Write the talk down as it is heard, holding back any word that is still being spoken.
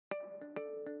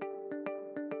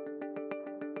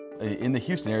in the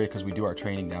Houston area, because we do our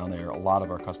training down there, a lot of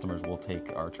our customers will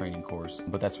take our training course.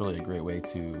 But that's really a great way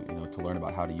to, to learn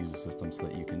about how to use the system so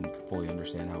that you can fully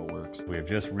understand how it works. We have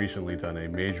just recently done a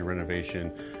major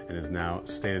renovation and is now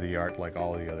state-of-the-art like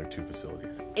all of the other 2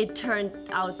 facilities. It turned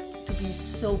out to be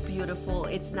so beautiful.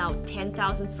 It's now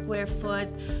 10,000 square foot.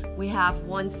 We have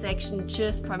one section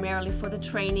just primarily for the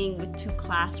training with 2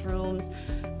 classrooms,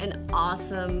 an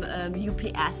awesome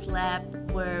UPS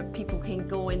lab where people can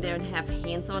go in there and have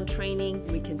hands-on training.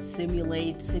 We can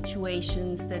simulate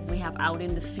situations that we have out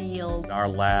in the field. Our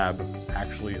lab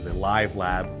actually is a live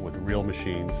lab with real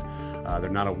machines. They're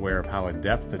not aware of how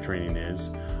in-depth the training is,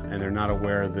 and they're not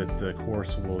aware that the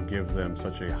course will give them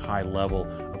such a high level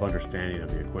of understanding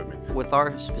of the equipment. With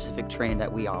our specific training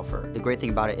that we offer, the great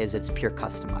thing about it is it's pure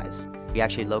customized. We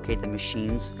actually locate the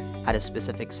machines at a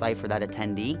specific site for that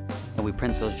attendee, and we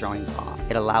print those drawings off.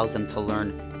 It allows them to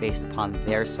learn based upon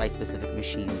their site-specific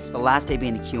machines. The last day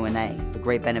being a Q&A, the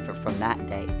great benefit from that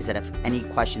day is that if any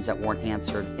questions that weren't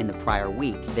answered in the prior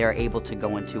week, they're able to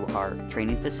go into our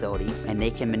training facility and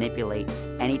they can manipulate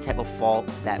any type of fault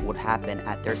that would happen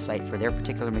at their site for their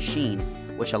particular machine,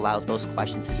 which allows those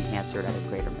questions to be answered at a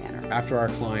greater manner. After our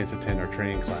clients attend our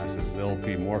training classes, they'll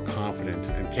be more confident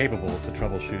and capable to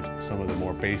troubleshoot some of the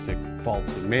more basic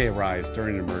faults that may arise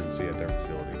during an emergency at their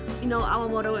facilities. Our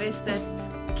motto is that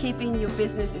keeping your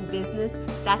business in business,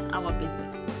 that's our business.